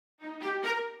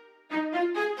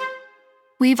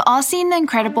We've all seen the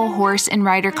incredible horse and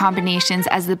rider combinations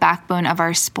as the backbone of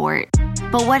our sport.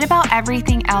 But what about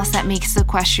everything else that makes the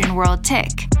equestrian world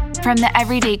tick? From the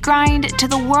everyday grind to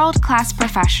the world-class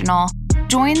professional,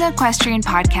 join the Equestrian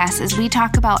Podcast as we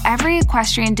talk about every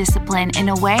equestrian discipline in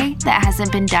a way that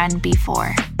hasn't been done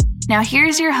before. Now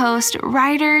here's your host,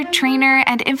 rider, trainer,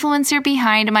 and influencer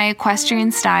behind my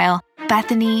equestrian style,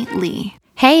 Bethany Lee.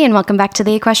 Hey, and welcome back to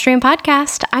the Equestrian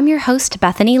Podcast. I'm your host,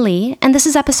 Bethany Lee, and this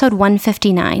is episode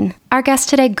 159. Our guest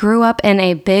today grew up in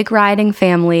a big riding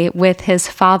family with his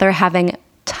father having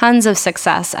tons of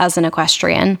success as an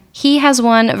equestrian. He has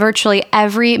won virtually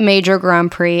every major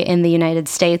Grand Prix in the United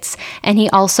States, and he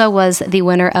also was the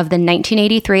winner of the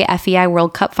 1983 FEI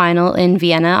World Cup final in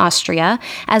Vienna, Austria,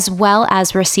 as well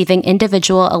as receiving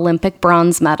individual Olympic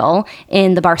bronze medal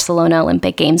in the Barcelona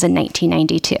Olympic Games in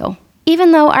 1992.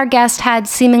 Even though our guest had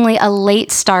seemingly a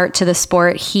late start to the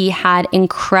sport, he had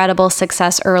incredible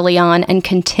success early on and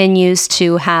continues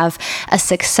to have a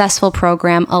successful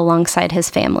program alongside his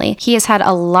family. He has had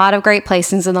a lot of great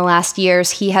placings in the last years.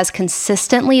 He has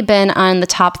consistently been on the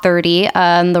top 30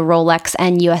 on the Rolex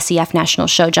and USEF National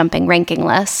Show Jumping ranking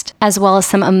list, as well as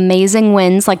some amazing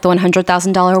wins like the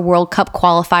 $100,000 World Cup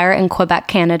qualifier in Quebec,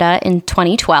 Canada in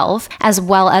 2012, as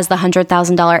well as the $100,000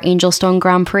 Angelstone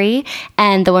Grand Prix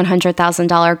and the $100,000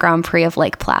 Grand Prix of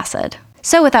Lake Placid.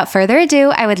 So without further ado,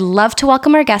 I would love to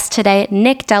welcome our guest today,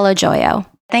 Nick Dello Joio.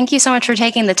 Thank you so much for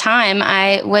taking the time.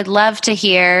 I would love to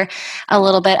hear a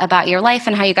little bit about your life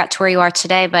and how you got to where you are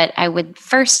today, but I would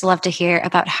first love to hear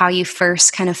about how you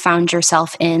first kind of found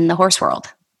yourself in the horse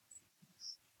world.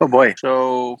 Oh boy.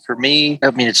 So for me,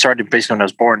 it started basically when I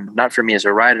was born, not for me as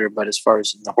a rider, but as far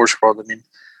as in the horse world.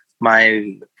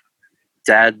 My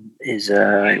dad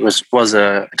was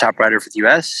a top rider for the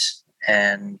U.S.,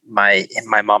 and my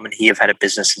mom and he have had a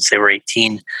business since they were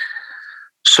 18.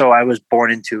 So I was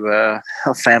born into a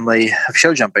family of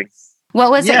show jumping.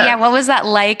 What was it? Yeah. What was that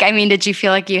like? Did you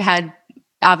feel like you had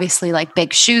obviously like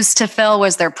big shoes to fill?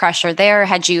 Was there pressure there?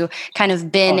 Had you kind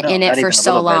of been in it for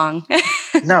so long?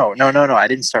 No. I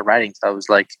didn't start riding until I was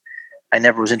I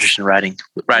never was interested in riding.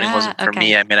 Riding wasn't for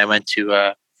me. I went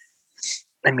to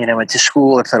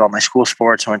school. I played all my school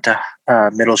sports. I went to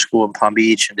middle school in Palm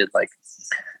Beach and did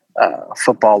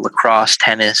football, lacrosse,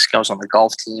 tennis. I was on the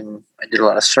golf team. I did a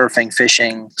lot of surfing,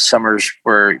 fishing. Summers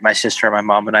where my sister, my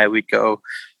mom, and I would go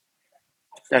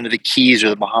down to the Keys or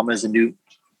the Bahamas and do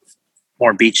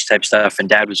more beach type stuff. And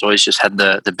Dad was always just had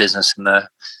the business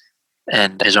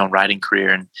and his own riding career,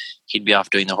 and he'd be off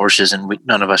doing the horses. And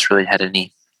none of us really had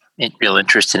any real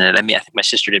interest in it. I think my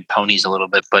sister did ponies a little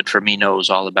bit, but for me, no, it was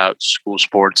all about school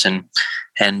sports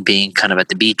and being kind of at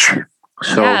the beach.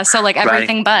 So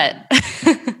everything but.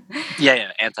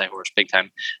 Yeah, anti-horse, big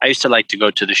time. I used to like to go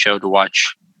to the show to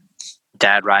watch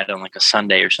Dad ride on a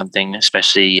Sunday or something,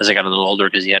 especially as I got a little older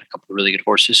because he had a couple of really good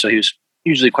horses. So he was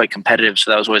usually quite competitive.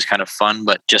 So that was always kind of fun,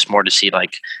 but just more to see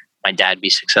my dad be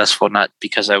successful, not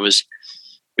because I was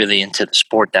really into the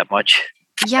sport that much.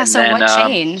 Yeah. So what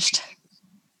changed?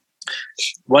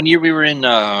 One year we were in,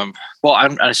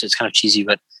 honestly, it's kind of cheesy,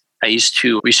 but we used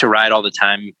to ride all the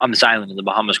time on this island in the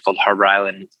Bahamas called Harbor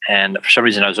Island. And for some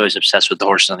reason, I was always obsessed with the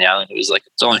horses on the island. It was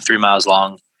it's only 3 miles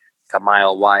long, a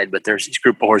mile wide, but there's this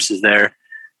group of horses there.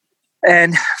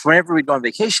 And whenever we'd go on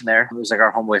vacation there, it was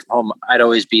our home away from home. I'd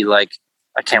always be I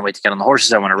can't wait to get on the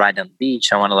horses. I want to ride down the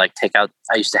beach. I want to take out,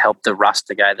 I used to help the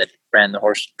Rasta guy that ran the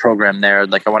horse program there.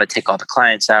 I want to take all the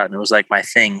clients out. And it was my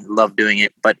thing. Loved doing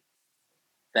it. But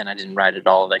then I didn't ride at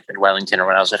all in Wellington or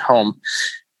when I was at home.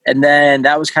 And then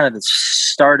that was kind of the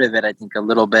start of it, I think, a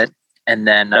little bit. And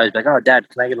then I was oh, Dad,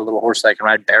 can I get a little horse that I can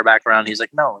ride bareback around? He's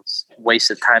like, no, it's a waste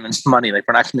of time and money. We're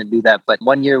not going to do that. But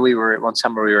one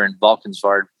summer we were in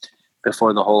Valkenswaard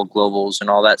before the whole globals and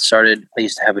all that started. I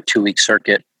used to have a 2-week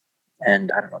circuit.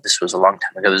 And I don't know, this was a long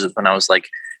time ago. This was when I was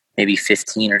maybe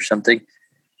 15 or something.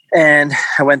 And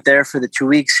I went there for the 2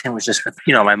 weeks and was just with,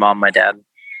 my mom, my dad,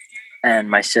 and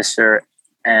my sister.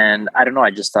 And I don't know, I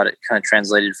just thought it kind of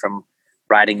translated from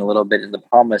riding a little bit in the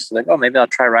Bahamas to maybe I'll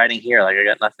try riding here. I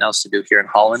got nothing else to do here in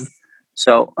Holland.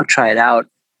 So I'll try it out.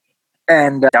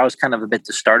 And that was kind of a bit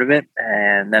the start of it.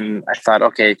 And then I thought,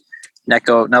 okay,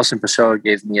 Nelson Pessoa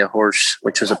gave me a horse,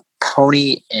 which was a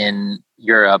pony in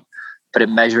Europe, but it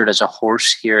measured as a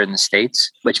horse here in the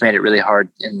States, which made it really hard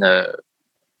in the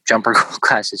jumper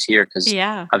classes here because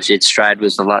obviously its stride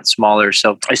was a lot smaller.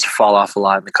 So I used to fall off a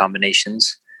lot in the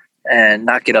combinations and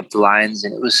not get up the lines.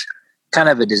 And it was kind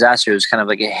of a disaster. It was kind of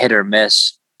a hit or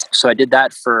miss. So I did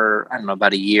that for,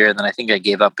 about a year. And then I think I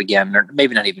gave up again, or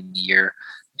maybe not even a year,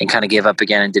 and kind of gave up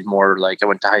again and did more I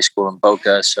went to high school in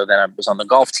Boca. So then I was on the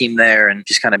golf team there and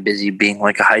just kind of busy being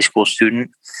a high school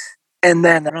student. And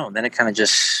then, I don't know, then it kind of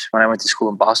just, when I went to school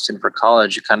in Boston for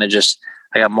college, it kind of just,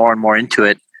 I got more and more into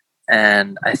it.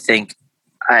 And I think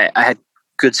I had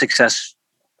good success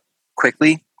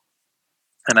quickly.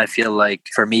 And I feel like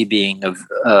for me being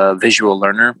a visual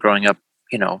learner, growing up,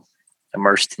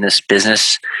 immersed in this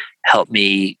business helped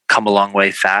me come a long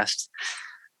way fast.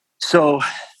 So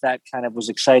that kind of was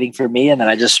exciting for me. And then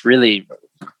I just really,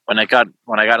 when I got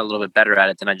a little bit better at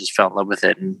it, then I just fell in love with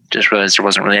it and just realized there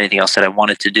wasn't really anything else that I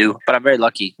wanted to do. But I'm very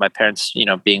lucky. My parents,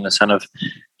 being the son of,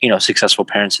 successful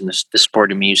parents in the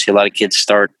sport, you see a lot of kids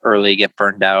start early, get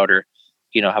burned out, or,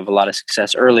 have a lot of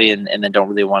success early and then don't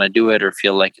really want to do it or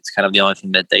feel like it's kind of the only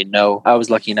thing that they know. I was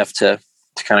lucky enough to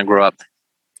kind of grow up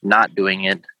not doing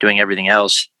it, doing everything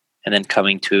else, and then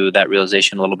coming to that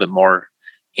realization a little bit more,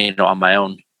 on my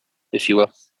own, if you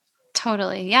will.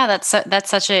 Totally. Yeah, that's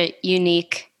such a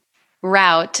unique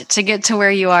route to get to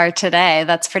where you are today.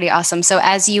 That's pretty awesome. So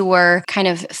as you were kind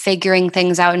of figuring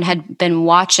things out and had been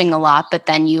watching a lot, but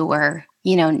then you were,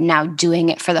 now doing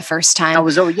it for the first time. I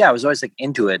was always like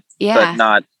into it, yeah,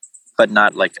 but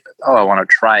not like, oh, I want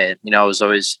to try it. It was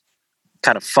always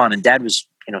kind of fun. And Dad was,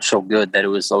 so good that it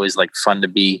was always like fun to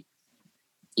be,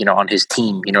 on his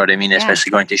team, you know what I mean? Yeah. Especially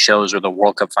going to shows or the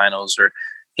World Cup finals or,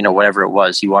 whatever it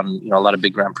was. He won, a lot of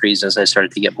big Grand Prix as I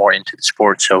started to get more into the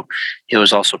sport. So it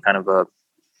was also kind of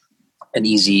an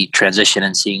easy transition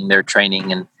and seeing their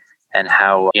training and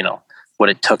how, what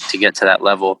it took to get to that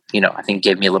level, I think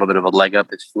gave me a little bit of a leg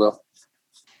up, if you will.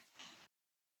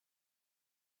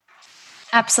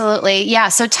 Absolutely. Yeah.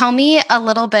 So tell me a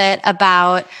little bit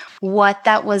about what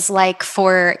that was like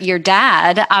for your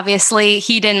dad. Obviously,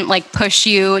 he didn't like push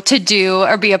you to do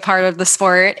or be a part of the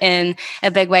sport in a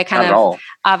big way, kind of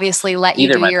obviously let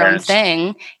you do your own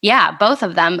thing. Yeah, both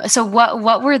of them. So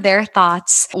what were their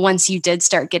thoughts once you did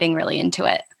start getting really into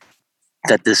it?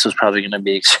 That this was probably going to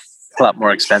be a lot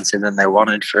more expensive than they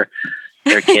wanted for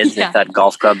their kids. They thought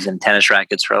golf clubs and tennis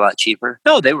rackets were a lot cheaper.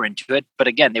 No, they were into it. But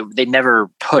again, they never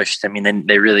pushed. I mean,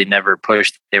 they really never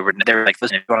pushed. They were like,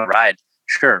 listen, if you want to ride,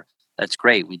 sure, that's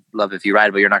great. We'd love if you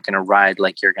ride, but you're not going to ride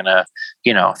like you're going to,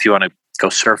 if you want to go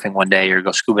surfing one day or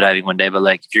go scuba diving one day, but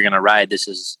like if you're going to ride,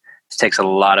 this takes a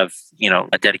lot of,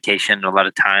 a dedication, a lot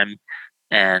of time.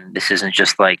 And this isn't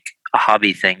just like a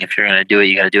hobby thing. If you're going to do it,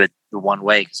 you got to do it the one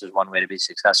way because there's one way to be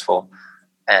successful.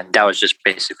 And that was just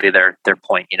basically their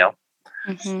point,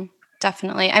 Mm-hmm.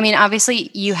 Definitely. I mean, obviously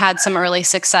you had some early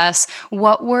success.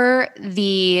 What were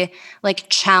the like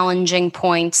challenging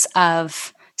points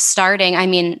of starting? I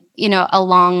mean,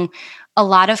 along a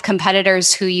lot of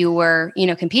competitors who you were,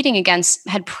 competing against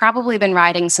had probably been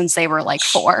riding since they were like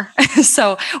 4.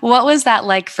 So what was that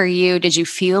like for you? Did you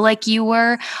feel like you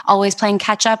were always playing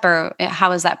catch up, or how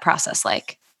was that process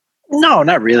like? No,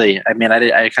 not really. I mean,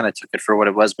 I kind of took it for what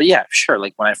it was, but yeah, sure.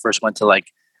 Like when I first went to like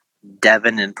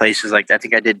Devon and places like that, I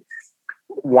think I did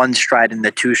 1 stride and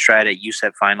the 2 stride at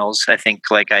USEP finals. I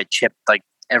think like I chipped like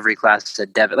every class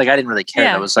at Devon. Like I didn't really care.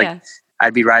 That was like,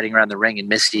 I'd be riding around the ring and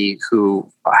Missy,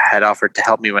 who had offered to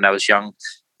help me when I was young,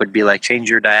 would be like, change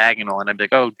your diagonal. And I'd be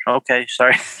like, oh, okay,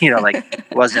 sorry. Like it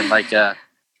wasn't like I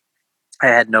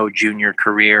had no junior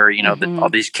career, all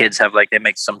these kids have like, they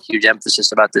make some huge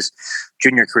emphasis about this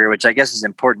junior career, which I guess is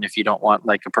important if you don't want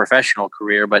like a professional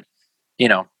career, but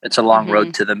it's a long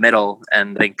road to the middle.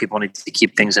 And I think people need to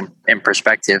keep things in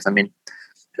perspective. I mean,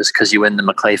 just because you win the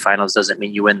McClay finals doesn't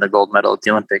mean you win the gold medal at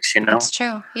the Olympics, That's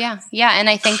true. Yeah. Yeah. And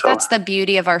I think that's the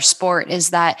beauty of our sport is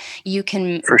that you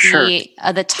can be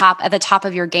at the top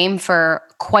of your game for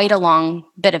quite a long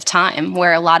bit of time,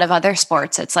 where a lot of other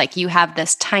sports, it's like you have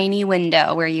this tiny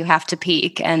window where you have to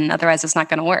peak and otherwise it's not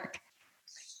going to work.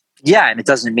 Yeah. And it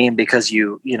doesn't mean because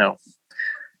you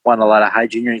won a lot of high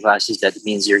junior classes that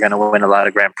means you're going to win a lot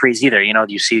of Grand Prix either.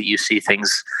 You see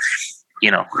things,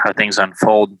 how things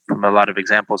unfold from a lot of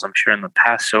examples, I'm sure, in the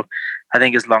past. So I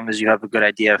think as long as you have a good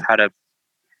idea of how to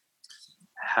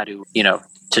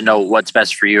to know what's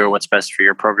best for you or what's best for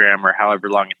your program or however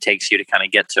long it takes you to kind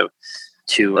of get to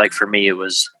like for me, it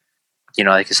was,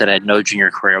 like I said, I had no junior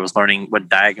career. I was learning what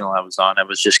diagonal I was on. I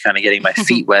was just kind of getting my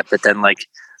feet wet, but then like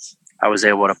I was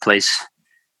able to place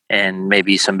in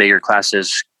maybe some bigger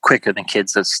classes quicker than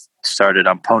kids that started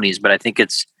on ponies. But I think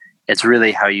it's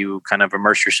really how you kind of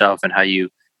immerse yourself and how you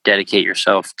dedicate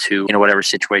yourself to, whatever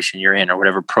situation you're in or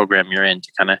whatever program you're in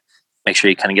to kind of make sure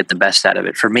you kind of get the best out of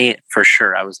it. For me, for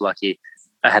sure, I was lucky.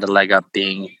 I had a leg up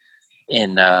being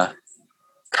in a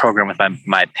program with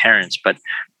my parents, but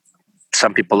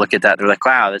some people look at that, they're like,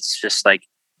 wow, that's just like,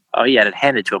 oh yeah, it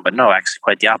handed to them. But no, actually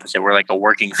quite the opposite. We're like a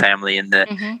working family in the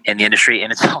industry.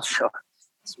 And it's also,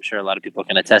 I'm sure a lot of people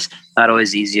can attest, not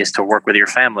always the easiest to work with your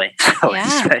family.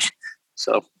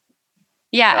 So,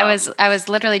 Yeah, I was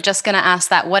literally just going to ask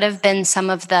that. What have been some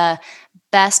of the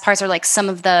best parts, or like some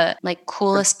of the like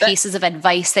coolest pieces of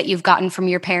advice that you've gotten from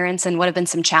your parents, and what have been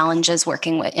some challenges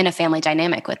working with in a family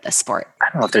dynamic with this sport? I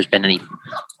don't know if there's been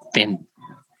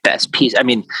best piece. I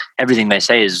mean, everything they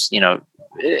say is,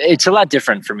 it's a lot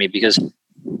different for me, because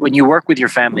when you work with your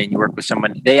family and you work with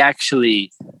someone, they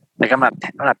actually, like, I'm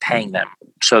not paying them.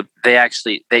 So they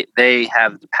actually, they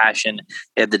have the passion,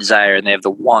 they have the desire, and they have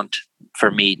the want for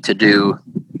me to do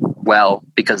well,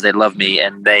 because they love me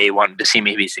and they want to see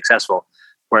me be successful.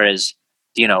 Whereas,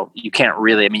 you can't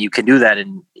really, I mean, you can do that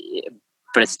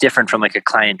but it's different from like a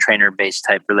client trainer based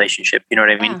type relationship. You know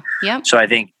what I mean? Yeah. So I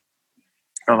think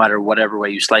no matter whatever way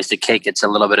you slice the cake, it's a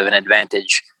little bit of an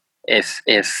advantage if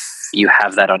you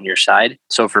have that on your side.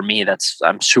 So for me,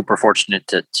 I'm super fortunate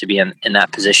to be in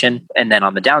that position. And then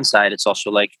on the downside, it's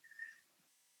also like,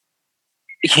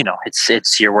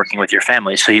 it's you're working with your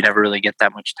family, so you never really get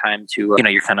that much time to,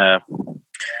 you're kind of,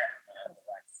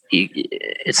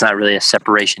 it's not really a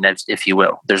separation, if you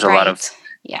will. There's a lot of,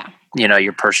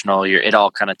 your personal, it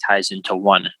all kind of ties into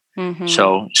one. Mm-hmm.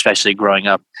 So especially growing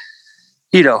up,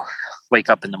 wake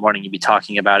up in the morning, you'd be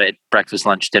talking about it, breakfast,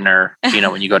 lunch, dinner,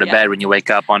 when you go to bed, when you wake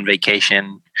up, on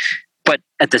vacation. But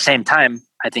at the same time,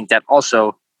 I think that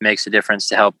also makes a difference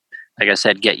to help, like I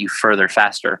said, get you further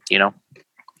faster,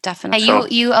 Definitely. So,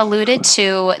 you alluded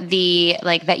to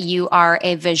that you are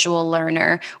a visual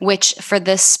learner, which for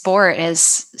this sport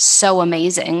is so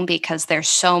amazing, because there's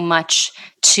so much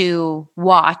to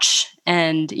watch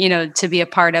and, to be a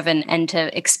part of and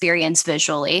to experience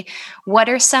visually. What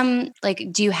are some,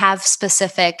 do you have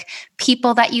specific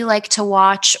people that you like to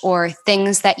watch, or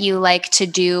things that you like to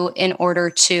do in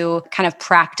order to kind of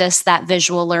practice that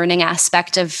visual learning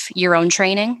aspect of your own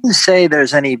training? I wouldn't say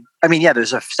there's any,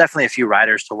 there's definitely a few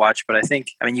riders to watch, but I think,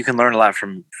 you can learn a lot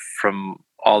from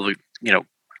all the,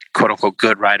 quote unquote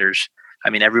good riders.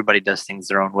 Everybody does things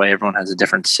their own way. Everyone has a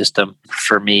different system.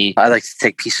 For me, I like to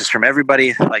take pieces from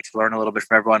everybody. I like to learn a little bit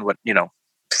from everyone. What,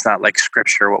 it's not like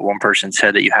scripture, what one person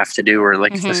said that you have to do, or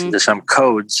listen to some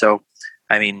code. So,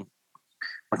 McLean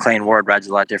Ward rides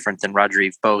a lot different than Roger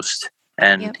Boast.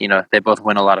 And, they both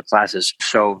win a lot of classes.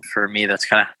 So for me, that's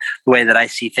kind of the way that I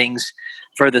see things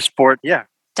for the sport. Yeah.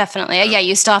 Definitely. Yeah.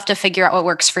 You still have to figure out what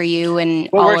works for you and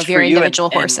all of your individual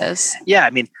horses. Yeah.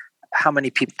 How many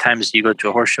times do you go to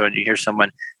a horse show and you hear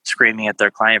someone screaming at their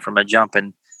client from a jump,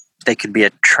 and they could be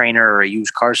a trainer or a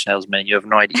used car salesman? You have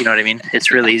no idea. You know what I mean?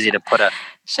 It's really easy to put a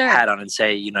hat on and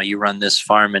say, you run this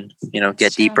farm and,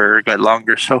 get deeper, get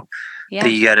longer. So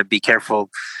you got to be careful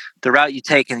the route you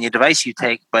take and the device you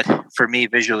take. But for me,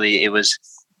 visually, it was,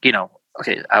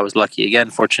 okay, I was lucky again,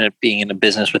 fortunate being in a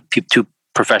business with two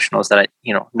professionals that I,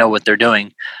 know what they're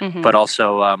doing, but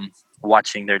also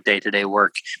watching their day-to-day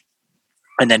work.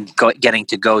 And then getting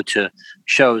to go to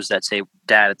shows that say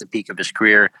dad at the peak of his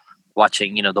career,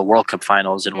 watching, the World Cup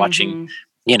finals and watching,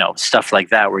 stuff like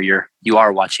that, where you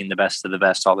are watching the best of the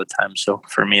best all the time. So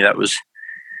for me, that was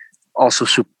also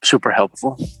super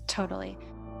helpful. Totally.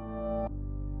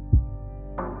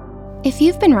 If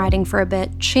you've been riding for a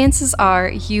bit, chances are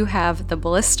you have the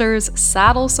blisters,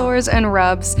 saddle sores, and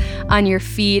rubs on your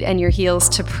feet and your heels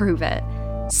to prove it.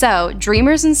 So,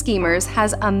 Dreamers and Schemers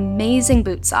has amazing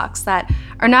boot socks that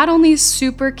are not only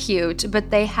super cute, but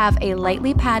they have a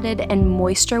lightly padded and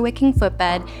moisture-wicking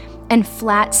footbed and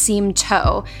flat seam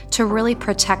toe to really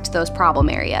protect those problem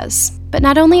areas. But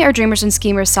not only are Dreamers and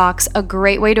Schemers socks a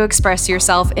great way to express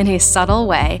yourself in a subtle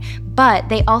way, but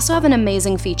they also have an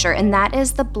amazing feature, and that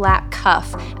is the black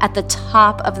cuff at the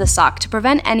top of the sock to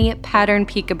prevent any pattern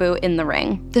peekaboo in the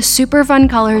ring. The super fun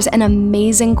colors and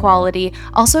amazing quality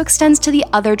also extends to the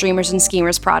other Dreamers and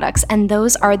Schemers products, and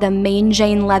those are the main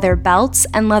chain leather belts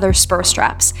and leather spur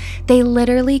straps. They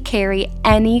literally carry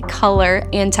any color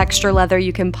and texture leather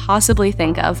you can possibly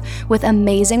think of, with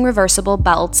amazing reversible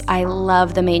belts. I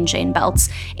love the main chain belts,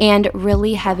 and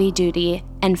really heavy duty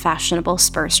and fashionable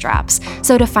spur straps.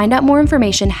 So to find out more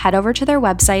information, head over to their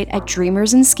website at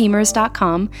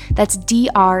dreamersandschemers.com. That's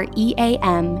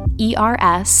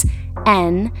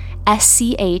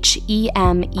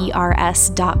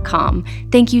DreamersNschemers.com.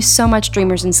 Thank you so much,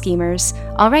 Dreamers and Schemers.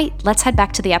 All right, let's head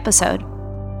back to the episode.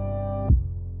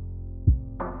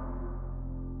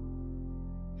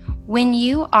 When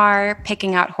you are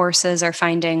picking out horses or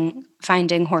finding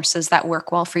horses that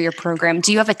work well for your program,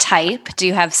 do you have a type? Do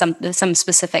you have some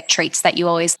specific traits that you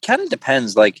always? Kind of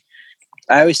depends. Like,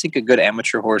 I always think a good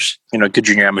amateur horse, good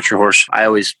junior amateur horse, I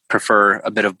always prefer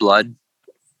a bit of blood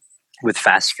with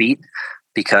fast feet,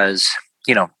 because,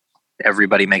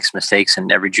 everybody makes mistakes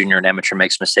and every junior and amateur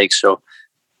makes mistakes. So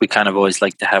we kind of always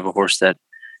like to have a horse that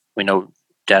we know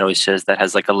dad always says, that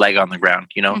has like a leg on the ground,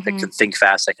 that can think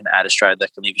fast, that can add a stride,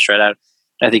 that can leave a stride out.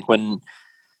 I think when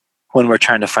we're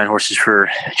trying to find horses for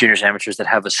juniors, amateurs that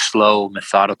have a slow,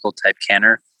 methodical type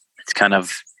canter,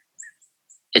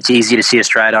 it's easy to see a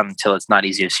stride on until it's not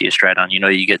easy to see a stride on.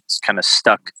 You get kind of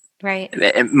stuck, right?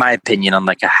 In my opinion, on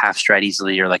like a half stride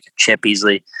easily or like a chip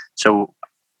easily. So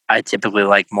I typically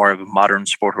like more of a modern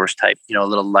sport horse type, a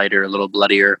little lighter, a little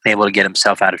bloodier, able to get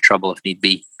himself out of trouble if need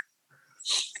be.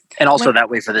 And also that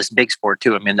way for this big sport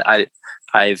too. I mean,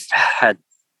 I've had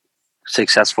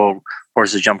successful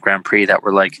horses jump Grand Prix that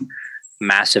were like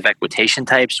massive equitation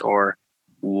types or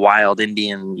wild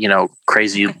Indian,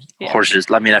 crazy horses.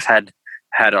 I mean, I've had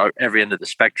every end of the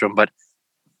spectrum, but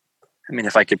I mean,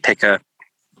 if I could pick a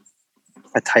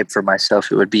type for myself,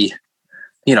 it would be,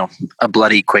 a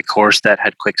bloody quick horse that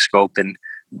had quick scope and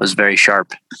was very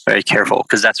sharp, very careful,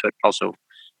 because that's what also,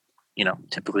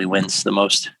 typically wins the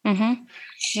most. Mm-hmm.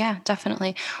 Yeah,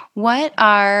 definitely. What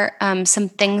are some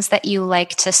things that you like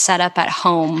to set up at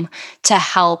home to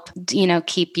help,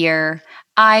 keep your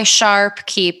eye sharp,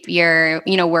 keep your,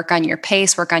 work on your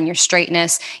pace, work on your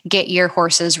straightness, get your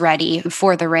horses ready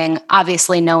for the ring,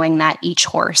 obviously knowing that each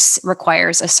horse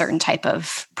requires a certain type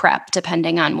of prep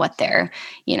depending on what their,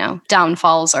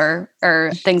 downfalls or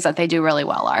things that they do really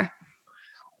well are?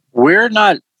 We're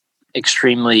not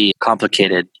extremely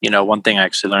complicated. One thing I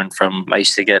actually learned I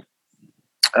used to get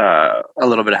a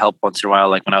little bit of help once in a while,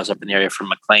 like when I was up in the area from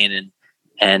McLean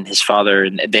and his father,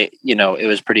 and they, it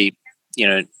was pretty,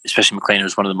 especially McLean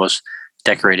was one of the most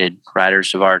decorated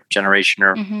riders of our generation.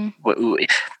 Or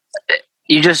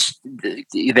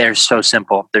they're so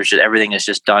simple. Everything is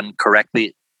just done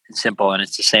correctly and simple, and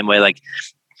it's the same way. Like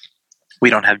we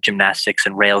don't have gymnastics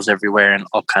and rails everywhere and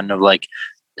all kind of like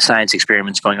science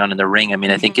experiments going on in the ring. I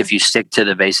mean, I think if you stick to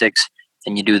the basics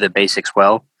and you do the basics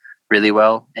really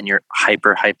well, and you're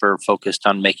hyper focused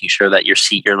on making sure that your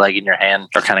seat, your leg, and your hand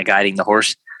are kind of guiding the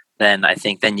horse, then I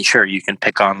think you can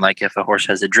pick on, like, if a horse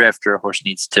has a drift or a horse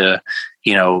needs to,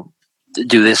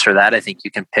 do this or that. I think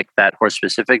you can pick that horse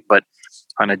specific, but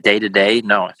on a day-to-day,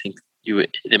 no, I think the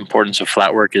importance of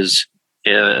flat work is,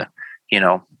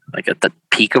 like at the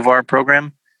peak of our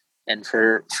program. And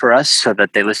for us, so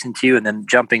that they listen to you, and then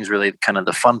jumping is really kind of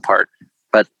the fun part.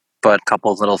 But a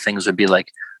couple of little things would be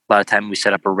like, a lot of time we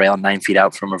set up a rail 9 feet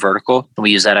out from a vertical, and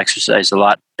we use that exercise a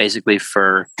lot, basically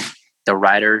for the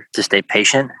rider to stay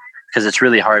patient, because it's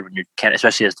really hard when you can't,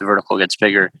 especially as the vertical gets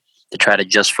bigger, to try to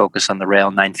just focus on the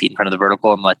rail 9 feet in front of the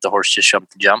vertical and let the horse just jump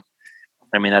the jump.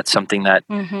 I mean, that's something that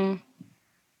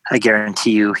I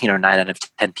guarantee you, 9 out of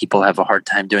 10 people have a hard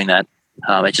time doing that.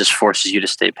 It just forces you to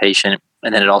stay patient.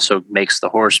 And then it also makes the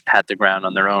horse pat the ground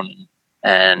on their own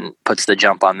and puts the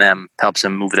jump on them, helps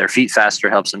them move their feet faster,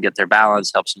 helps them get their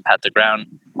balance, helps them pat the ground,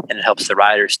 and it helps the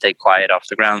rider stay quiet off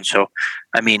the ground. So,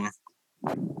 I mean,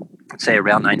 let's say a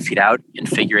rail 9 feet out and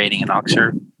figure eighting and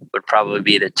oxer would probably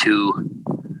be the two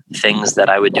things that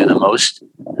I would do the most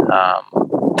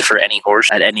for any horse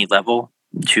at any level,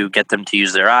 to get them to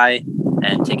use their eye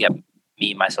and to get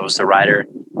me, myself as the rider,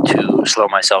 to slow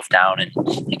myself down and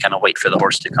kind of wait for the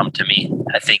horse to come to me.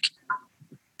 I think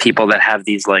people that have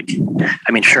these, like,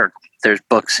 I mean, sure, there's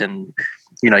books and,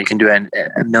 you can do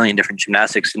a million different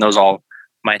gymnastics, and those all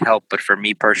might help. But for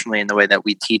me personally, in the way that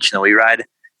we teach and that we ride,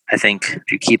 I think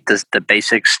if you keep the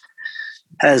basics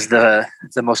as the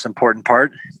most important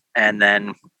part, and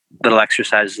then little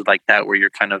exercises like that where you're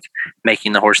kind of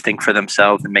making the horse think for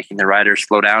themselves and making the rider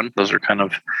slow down, those are kind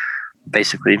of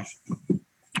basically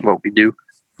what we do.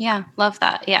 Yeah, love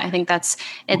that. Yeah, I think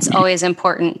it's always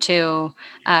important to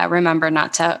remember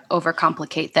not to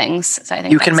overcomplicate things. So I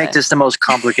think you can make this the most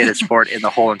complicated sport in the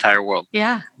whole entire world.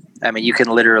 Yeah. I mean, you can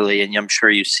literally, and I'm sure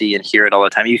you see and hear it all the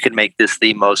time, you can make this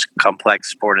the most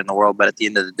complex sport in the world, but at the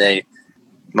end of the day,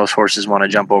 most horses want to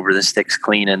jump over the sticks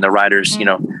clean, and the riders,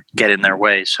 get in their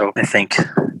way. So I think,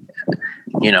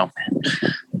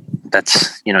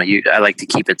 that's, I like to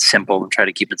keep it simple and try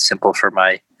to keep it simple for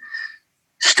my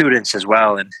students as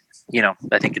well. And,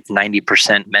 I think it's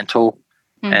 90% mental,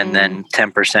 and then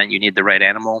 10% you need the right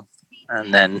animal.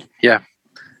 And then, yeah.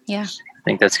 I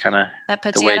think that's kind of that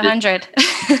puts you at 100.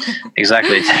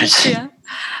 Exactly.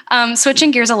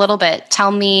 Switching gears a little bit, tell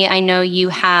me, I know you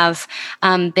have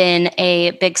been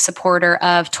a big supporter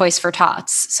of Toys for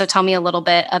Tots. So tell me a little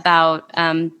bit about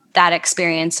that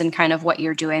experience and kind of what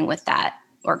you're doing with that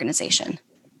organization.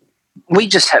 We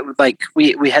just had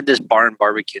we had this barn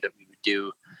barbecue that we would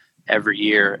do every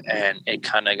year, and it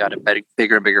kind of got a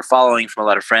bigger and bigger following from a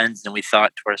lot of friends. And we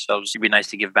thought to ourselves, it'd be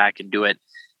nice to give back and do it.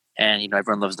 And,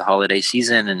 everyone loves the holiday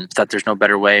season, and thought there's no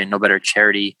better way and no better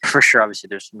charity. For sure, obviously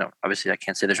I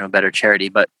can't say there's no better charity,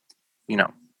 but,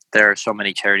 there are so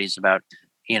many charities about,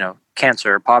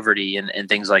 cancer, poverty, and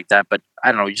things like that. But I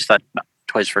don't know, we just thought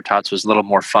Toys for Tots was a little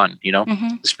more fun,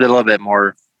 It's a little bit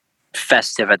more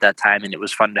festive at that time. And it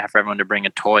was fun to have everyone to bring a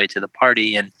toy to the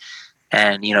party and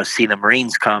see the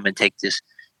Marines come and take this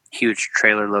huge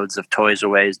trailer loads of toys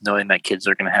away, knowing that kids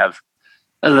are going to have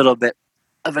a little bit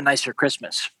of a nicer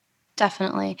Christmas.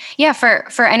 Definitely. Yeah.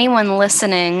 For anyone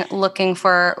listening, looking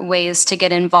for ways to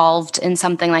get involved in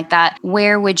something like that,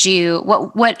 where would you,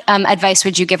 what advice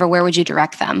would you give, or where would you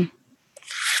direct them?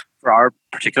 For our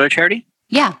particular charity?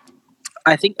 Yeah.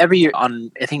 I think every year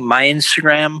on, my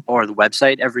Instagram or the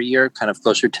website every year, kind of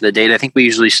closer to the date, I think we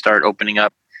usually start opening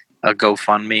up a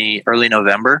GoFundMe early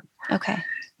November. Okay.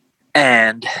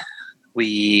 And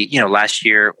we,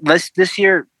 this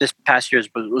past year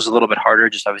was a little bit harder,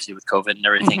 just obviously with COVID and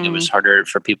everything. It was harder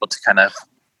for people to kind of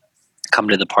come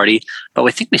to the party, but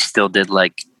I think we still did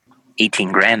like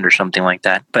 18 grand or something like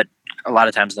that. But a lot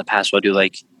of times in the past, we'll do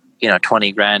like,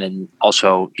 20 grand. And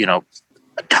also,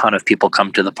 a ton of people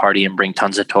come to the party and bring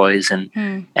tons of toys. And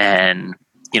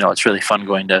it's really fun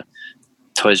going to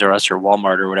Toys R Us or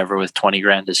Walmart or whatever with 20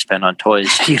 grand to spend on toys.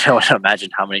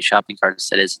 Imagine how many shopping carts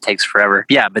that is. It takes forever.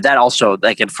 Yeah. But that also,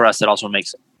 and for us, that also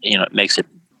makes it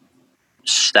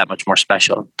that much more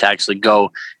special to actually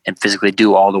go and physically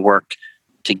do all the work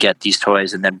to get these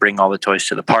toys and then bring all the toys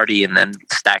to the party and then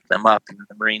stack them up. And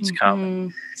the Marines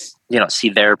come and, see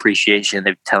their appreciation.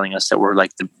 They're telling us that we're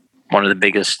like one of the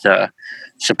biggest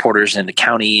supporters in the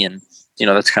county. And,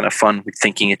 that's kind of fun. We're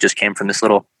thinking it just came from this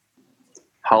little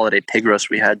holiday pig roast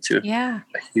we had to a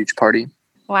huge party.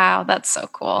 Wow, that's so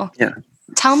cool. Yeah.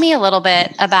 Tell me a little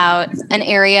bit about an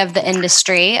area of the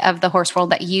industry of the horse world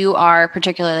that you are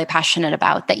particularly passionate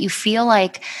about, that you feel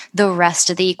like the rest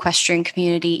of the equestrian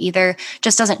community either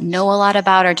just doesn't know a lot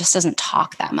about or just doesn't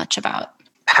talk that much about.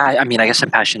 I guess I'm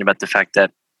passionate about the fact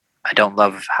that I don't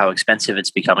love how expensive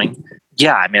it's becoming.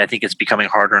 Yeah, I think it's becoming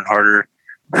harder and harder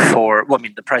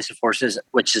the price of horses,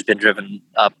 which has been driven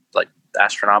up like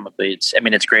astronomically.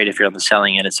 It's great if you're on the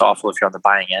selling end. It's awful if you're on the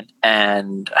buying end,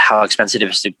 and how expensive it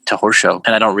is to horse show.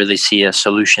 And I don't really see a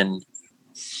solution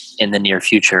in the near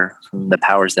future from the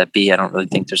powers that be. I don't really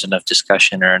think there's enough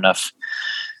discussion or enough,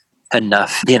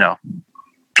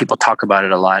 people talk about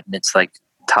it a lot, and it's like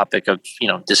topic of,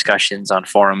 discussions on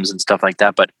forums and stuff like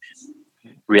that. But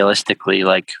realistically,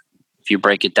 like if you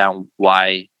break it down,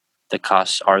 why the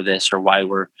costs are this, or why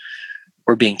we're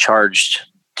being charged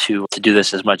to do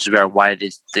this as much as we are, why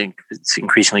it's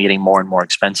increasingly getting more and more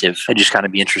expensive. It just kind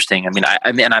of be interesting.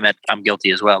 I'm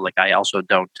guilty as well. Like I also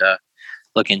don't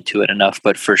look into it enough,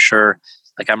 but for sure,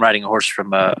 like I'm riding a horse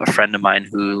from a friend of mine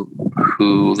who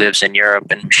lives in Europe,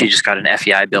 and she just got an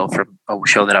FEI bill from a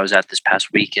show that I was at this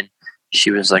past week. And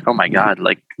she was like, oh my God,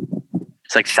 like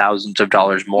it's like thousands of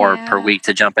dollars more per week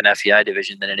to jump an FEI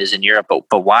division than it is in Europe.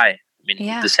 But why?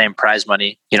 The same prize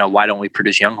money, why don't we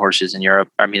produce young horses in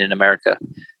in America?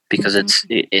 Because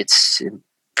it's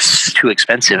too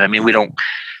expensive.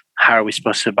 How are we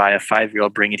supposed to buy a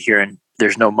 5-year-old, bring it here, and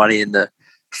there's no money in the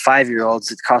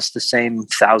 5-year-olds? It costs the same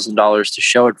 $1,000 to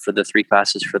show it for the 3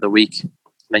 classes for the week.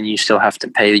 Then you still have to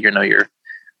pay,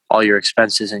 all your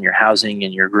expenses and your housing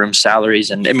and your groom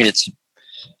salaries. And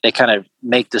they kind of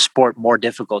make the sport more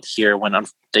difficult here when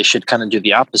they should kind of do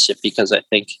the opposite, because I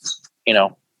think,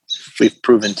 we've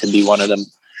proven to be one of the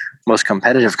most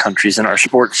competitive countries in our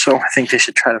sport. So I think they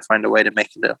should try to find a way to make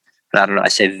it I don't know, I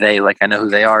say they, like I know who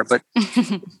they are, but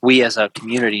we as a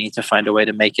community need to find a way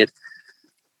to make it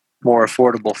more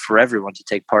affordable for everyone to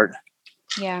take part.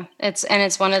 Yeah,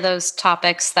 it's one of those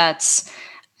topics that's,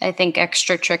 I think,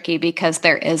 extra tricky because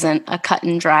there isn't a cut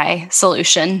and dry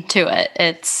solution to it.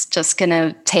 It's just going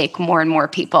to take more and more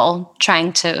people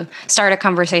trying to start a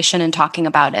conversation and talking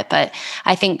about it. But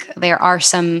I think there are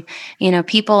some,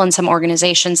 people and some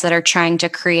organizations that are trying to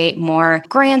create more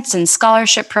grants and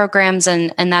scholarship programs.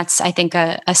 And that's, I think,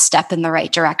 a step in the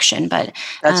right direction. But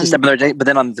that's a step in the right direction. But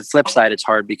then on the flip side, it's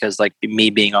hard because like me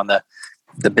being on the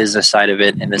business side of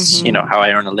it, and this, how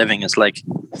I earn a living is like,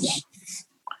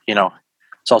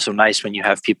 it's also nice when you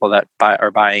have people that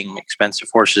are buying expensive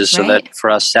horses, so that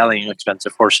for us selling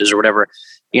expensive horses or whatever,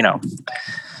 I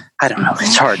don't know.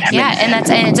 It's hard.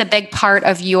 And it's a big part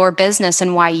of your business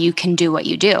and why you can do what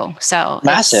you do. So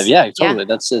massive. Yeah, totally.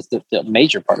 That's the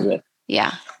major part of it.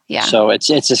 Yeah. Yeah. So it's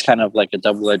just kind of like a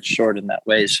double-edged sword in that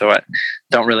way. So I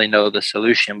don't really know the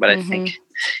solution, but I think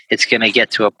it's going to get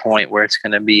to a point where it's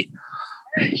going to be,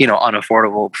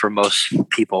 unaffordable for most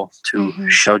people to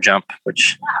show jump,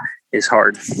 which is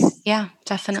hard. Yeah,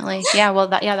 definitely. Yeah, well,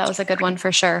 that was a good one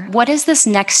for sure. What does this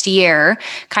next year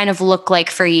kind of look like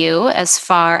for you as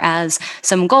far as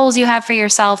some goals you have for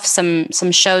yourself, some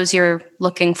shows you're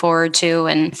looking forward to,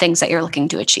 and things that you're looking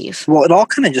to achieve? Well, it all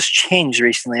kind of just changed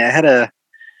recently. I had a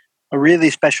really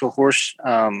special horse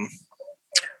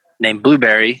named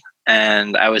Blueberry,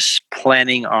 and I was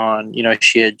planning on,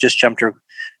 she had just jumped her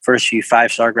first few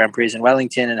 5-star Grand Prix in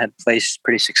Wellington and had placed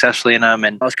pretty successfully in them.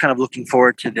 And I was kind of looking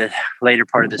forward to the later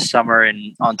part of the summer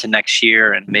and onto next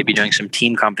year, and maybe doing some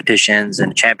team competitions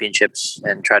and championships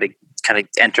and try to kind of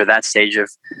enter that stage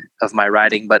of my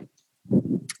riding. But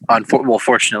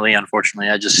unfortunately,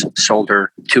 I just sold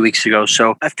her 2 weeks ago.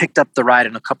 So I've picked up the ride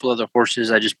on a couple other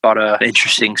horses. I just bought an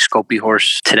interesting Scopy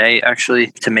horse today, actually,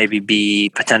 to maybe be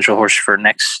potential horse for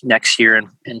next year and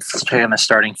kind of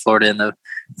starting Florida in the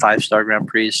 5-star Grand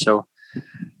Prix. So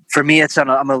for me, I'm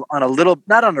on a little,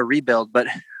 not on a rebuild, but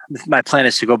my plan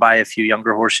is to go buy a few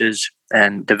younger horses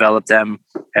and develop them.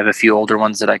 I have a few older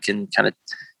ones that I can kind of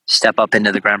step up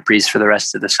into the Grand Prix for the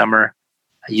rest of the summer.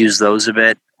 I use those a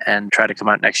bit and try to come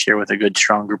out next year with a good,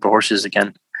 strong group of horses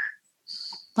again.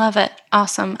 Love it.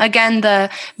 Awesome. Again, the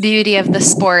beauty of the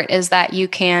sport is that you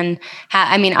can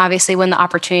obviously when the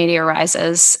opportunity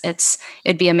arises,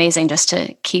 it'd be amazing just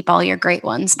to keep all your great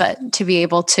ones, but to be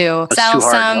able to sell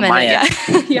some.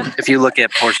 Yeah. If you look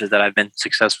at horses that I've been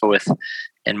successful with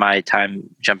in my time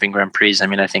jumping Grand Prix,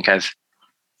 I think I've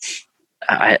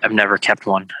never kept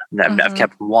one. I've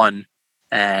kept one.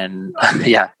 And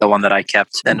the one that I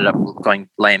kept ended up going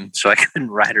lame, so I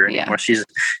couldn't ride her anymore. Yeah.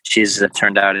 She's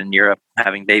turned out in Europe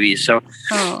having babies. So,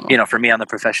 for me on the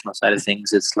professional side of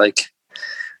things, it's like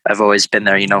I've always been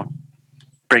there.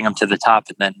 Bring them to the top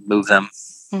and then move them.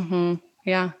 Mm-hmm.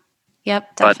 Yeah.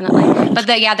 Yep. Definitely. But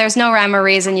there's no rhyme or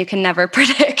reason. You can never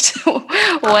predict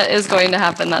what is going to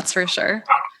happen. That's for sure.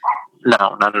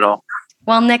 No, not at all.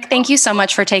 Well, Nick, thank you so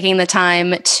much for taking the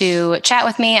time to chat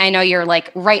with me. I know you're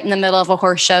like right in the middle of a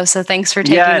horse show, so thanks for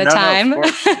taking the time of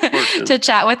course. to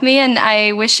chat with me, and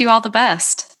I wish you all the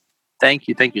best. Thank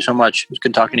you. Thank you so much. It was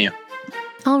good talking to you.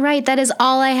 All right, that is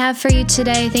all I have for you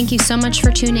today. Thank you so much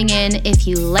for tuning in. If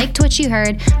you liked what you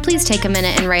heard, please take a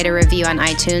minute and write a review on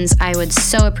iTunes. I would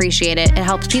so appreciate it. It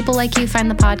helps people like you find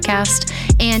the podcast,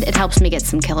 and it helps me get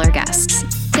some killer guests.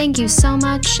 Thank you so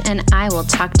much, and I will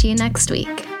talk to you next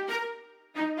week.